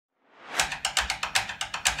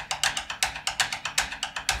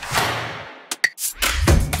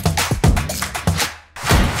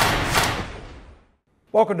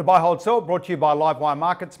Welcome to Buy, Hold, Sell, brought to you by Livewire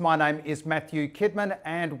Markets. My name is Matthew Kidman,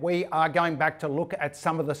 and we are going back to look at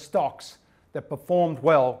some of the stocks that performed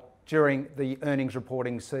well during the earnings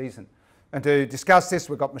reporting season. And to discuss this,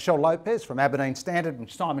 we've got Michelle Lopez from Aberdeen Standard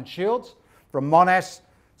and Simon Shields from Monash.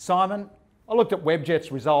 Simon, I looked at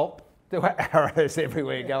Webjet's result. There were arrows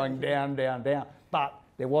everywhere going down, down, down. But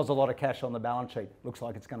there was a lot of cash on the balance sheet. Looks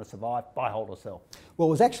like it's going to survive. Buy, hold or sell. Well,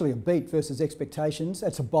 it was actually a beat versus expectations.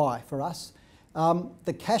 That's a buy for us.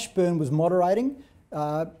 The cash burn was moderating.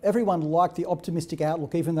 Everyone liked the optimistic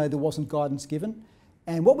outlook, even though there wasn't guidance given.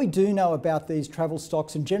 And what we do know about these travel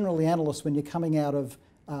stocks, and generally analysts, when you're coming out of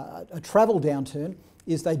a travel downturn,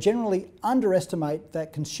 is they generally underestimate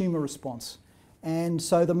that consumer response. And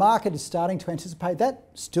so the market is starting to anticipate that,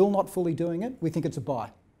 still not fully doing it. We think it's a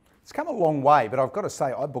buy. It's come a long way, but I've got to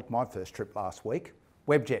say, I booked my first trip last week.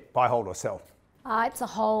 Webjet, buy, hold or sell? It's a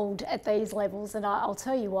hold at these levels, and I'll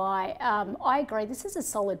tell you why. I agree, this is a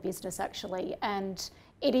solid business actually, and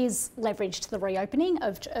it is leveraged to the reopening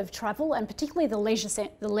of travel, and particularly the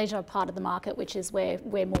leisure part of the market, which is where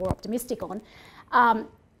we're more optimistic on.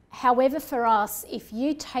 However, for us, if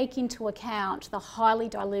you take into account the highly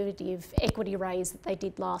dilutive equity raise that they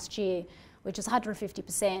did last year, which is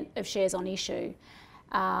 150% of shares on issue,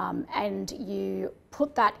 and you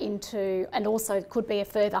put that into, and also it could be a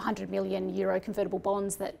further €100 million convertible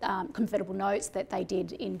bonds that convertible notes that they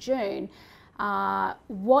did in June.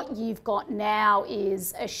 What you've got now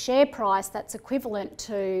is a share price that's equivalent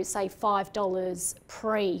to, say, $5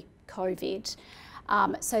 pre-COVID.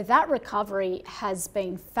 So that recovery has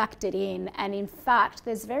been factored in, and in fact,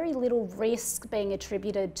 there's very little risk being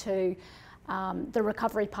attributed to the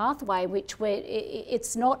recovery pathway, which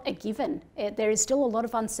it's not a given. There is still a lot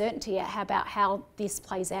of uncertainty about how this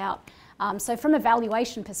plays out. So from a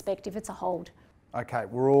valuation perspective, it's a hold. Okay,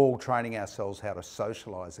 we're all training ourselves how to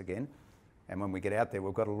socialise again. And when we get out there,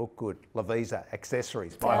 we've got to look good. Lovisa,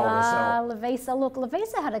 accessories, buy, hold or sell? Lovisa, look,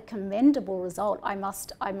 Lovisa had a commendable result, I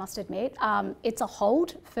must admit. It's a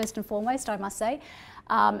hold, first and foremost, I must say.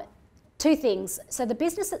 Two things. So the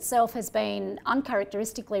business itself has been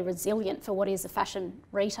uncharacteristically resilient for what is a fashion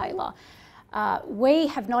retailer. We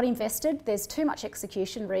have not invested. There's too much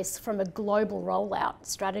execution risk from a global rollout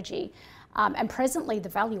strategy. And presently the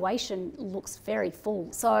valuation looks very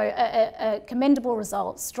full. So a commendable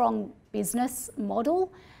result, strong business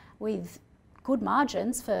model with good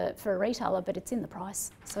margins for a retailer, but it's in the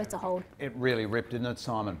price, so it's a hold. It really ripped, didn't it,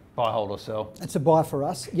 Simon? Buy, hold or sell? It's a buy for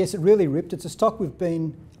us. Yes, it really ripped. It's a stock we've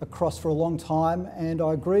been across for a long time, and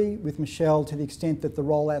I agree with Michelle to the extent that the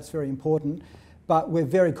rollout's very important, but we're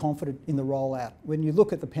very confident in the rollout. When you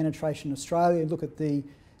look at the penetration in Australia, look at the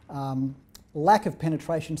lack of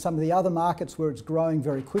penetration in some of the other markets where it's growing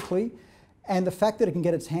very quickly, and the fact that it can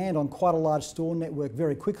get its hand on quite a large store network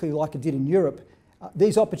very quickly like it did in Europe,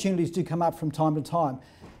 these opportunities do come up from time to time.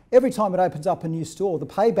 Every time it opens up a new store, the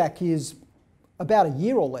payback is about a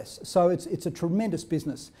year or less, so it's a tremendous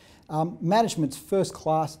business. Management's first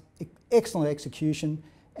class, excellent execution,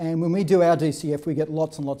 and when we do our DCF, we get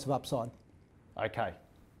lots and lots of upside. Okay,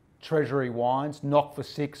 Treasury wines, knock for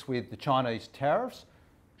 6 with the Chinese tariffs.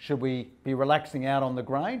 Should we be relaxing out on the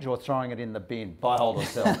Grange or throwing it in the bin? Buy, hold or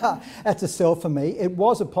sell? That's a sell for me. It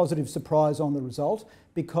was a positive surprise on the result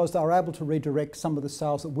because they were able to redirect some of the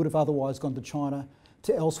sales that would have otherwise gone to China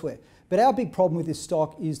to elsewhere. But our big problem with this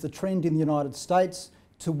stock is the trend in the United States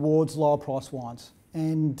towards lower price wines.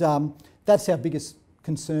 And that's our biggest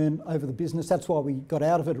concern over the business. That's why we got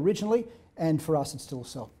out of it originally. And for us, it's still a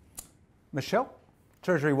sell. Michelle,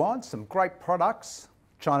 Treasury wines, some great products.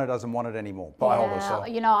 China doesn't want it anymore. Buy, hold or sell?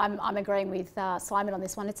 You know, I'm agreeing with Simon on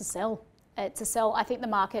this one. It's a sell. It's a sell. I think the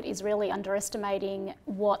market is really underestimating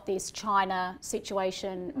what this China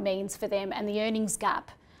situation means for them and the earnings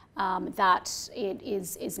gap that it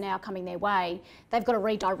is now coming their way. They've got to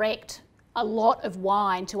redirect a lot of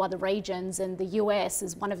wine to other regions, and the US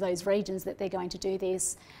is one of those regions that they're going to do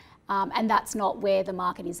this, and that's not where the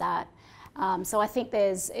market is at. So I think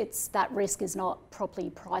that risk is not properly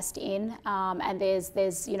priced in, and there's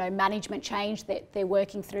management change that they're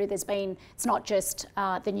working through. It's not just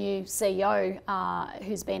the new CEO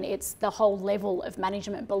it's the whole level of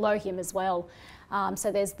management below him as well.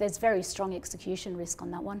 So there's very strong execution risk on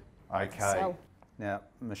that one. Okay. Now,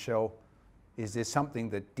 Michelle, is there something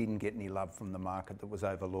that didn't get any love from the market that was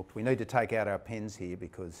overlooked? We need to take out our pens here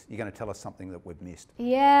because you're going to tell us something that we've missed.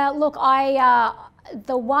 Yeah, look,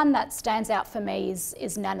 the one that stands out for me is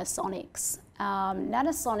Nanosonics.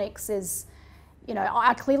 Nanosonics is,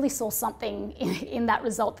 I clearly saw something in that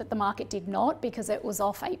result that the market did not, because it was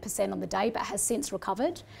off 8% on the day, but has since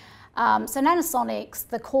recovered. So Nanosonics,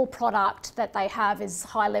 the core product that they have is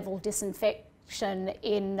high-level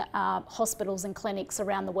in hospitals and clinics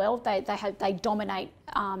around the world. They dominate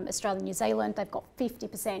Australia and New Zealand. They've got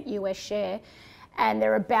 50% US share, and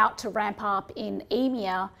they're about to ramp up in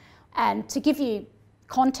EMEA. And to give you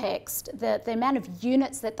context, the amount of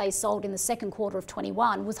units that they sold in the second quarter of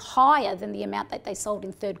 21 was higher than the amount that they sold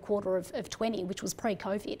in third quarter of 20, which was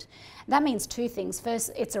pre-COVID. That means two things.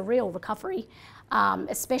 First, it's a real recovery,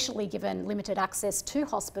 especially given limited access to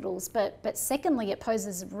hospitals. But secondly, it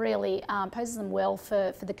poses them well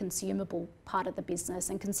for the consumable part of the business.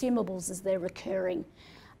 And consumables is their recurring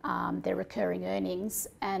earnings,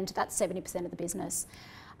 and that's 70% of the business.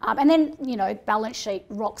 And then, balance sheet,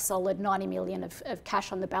 rock solid, 90 million of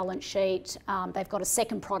cash on the balance sheet. They've got a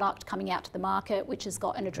second product coming out to the market, which has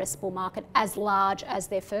got an addressable market as large as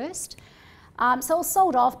their first. So it's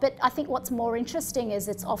sold off, but I think what's more interesting is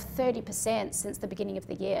it's off 30% since the beginning of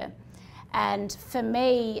the year. And for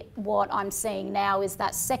me, what I'm seeing now is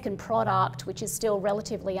that second product, which is still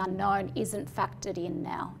relatively unknown, isn't factored in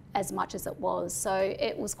now as much as it was. So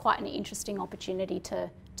it was quite an interesting opportunity to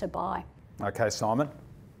buy. Okay, Simon.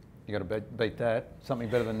 You got to beat that. Something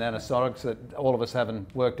better than Nanosonics that all of us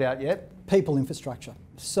haven't worked out yet? People infrastructure.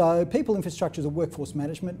 So People Infrastructure is a workforce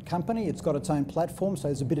management company. It's got its own platform, so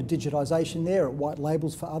there's a bit of digitisation there. It white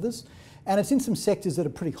labels for others. And it's in some sectors that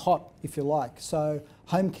are pretty hot, if you like. So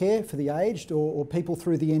home care for the aged or people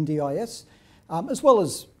through the NDIS, as well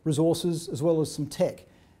as resources, as well as some tech.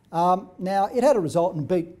 Now, it had a result and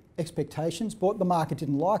beat expectations, but what the market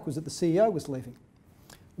didn't like was that the CEO was leaving.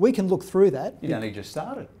 We can look through that. He'd only just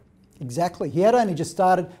started. Exactly. He had only just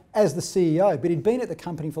started as the CEO, but he'd been at the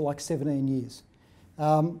company for like 17 years.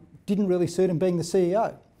 Didn't really suit him being the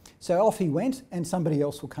CEO. So off he went and somebody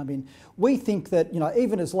else will come in. We think that,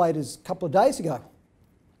 even as late as a couple of days ago,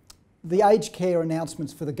 the aged care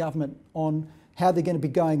announcements for the government on how they're going to be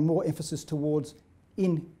going more emphasis towards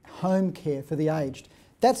in-home care for the aged,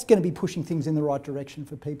 that's going to be pushing things in the right direction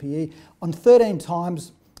for PPE. On 13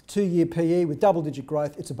 times 2-year PE with double-digit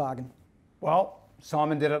growth, it's a bargain. Well,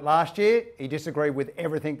 Simon did it last year. He disagreed with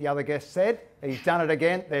everything the other guest said. He's done it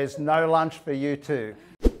again. There's no lunch for you too.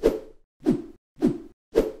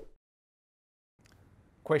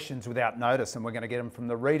 Questions without notice, and we're going to get them from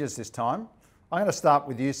the readers this time. I'm going to start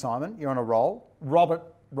with you, Simon. You're on a roll. Robert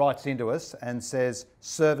writes into us and says,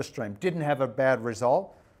 ServiceStream didn't have a bad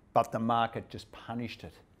result, but the market just punished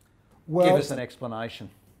it. Well, give us an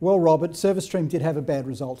explanation. Well, Robert, ServiceStream did have a bad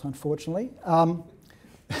result, unfortunately.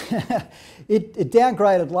 It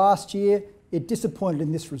downgraded last year. It disappointed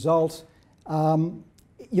in this result.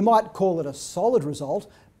 You might call it a solid result,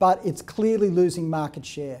 but it's clearly losing market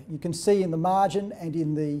share. You can see in the margin and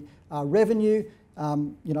in the revenue,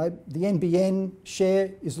 the NBN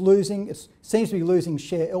share is losing. It seems to be losing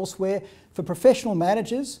share elsewhere. For professional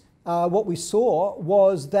managers, what we saw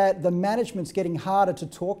was that the management's getting harder to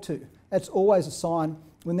talk to. That's always a sign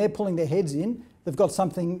when they're pulling their heads in, they've got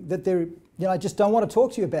something that they're just don't want to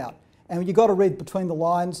talk to you about. And you've got to read between the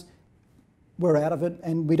lines. We're out of it,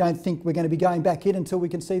 and we don't think we're going to be going back in until we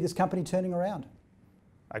can see this company turning around.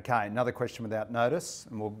 Okay, another question without notice,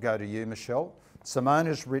 and we'll go to you, Michelle. Simone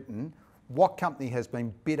has written, what company has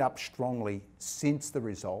been bid up strongly since the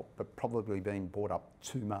result, but probably been bought up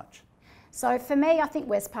too much? So for me, I think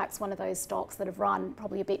Westpac's one of those stocks that have run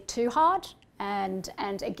probably a bit too hard, and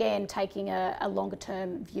again, taking a longer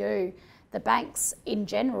term view. The banks in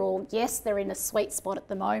general, yes, they're in a sweet spot at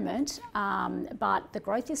the moment, but the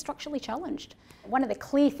growth is structurally challenged. One of the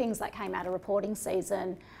clear things that came out of reporting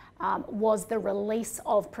season was the release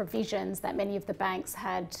of provisions that many of the banks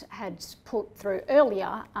had put through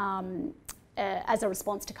earlier as a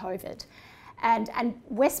response to COVID. And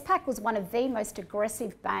Westpac was one of the most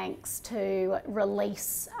aggressive banks to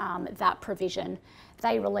release that provision.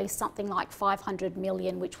 They released something like 500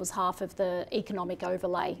 million, which was half of the economic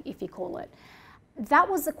overlay, if you call it. That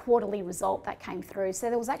was a quarterly result that came through. So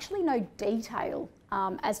there was actually no detail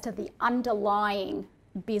as to the underlying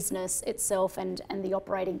business itself and the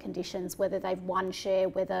operating conditions, whether they've won share,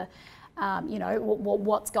 whether,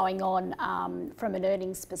 what's going on from an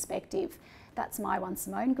earnings perspective. That's my one,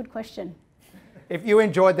 Simone. Good question. If you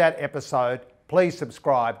enjoyed that episode, please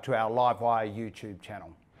subscribe to our Livewire YouTube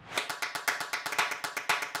channel.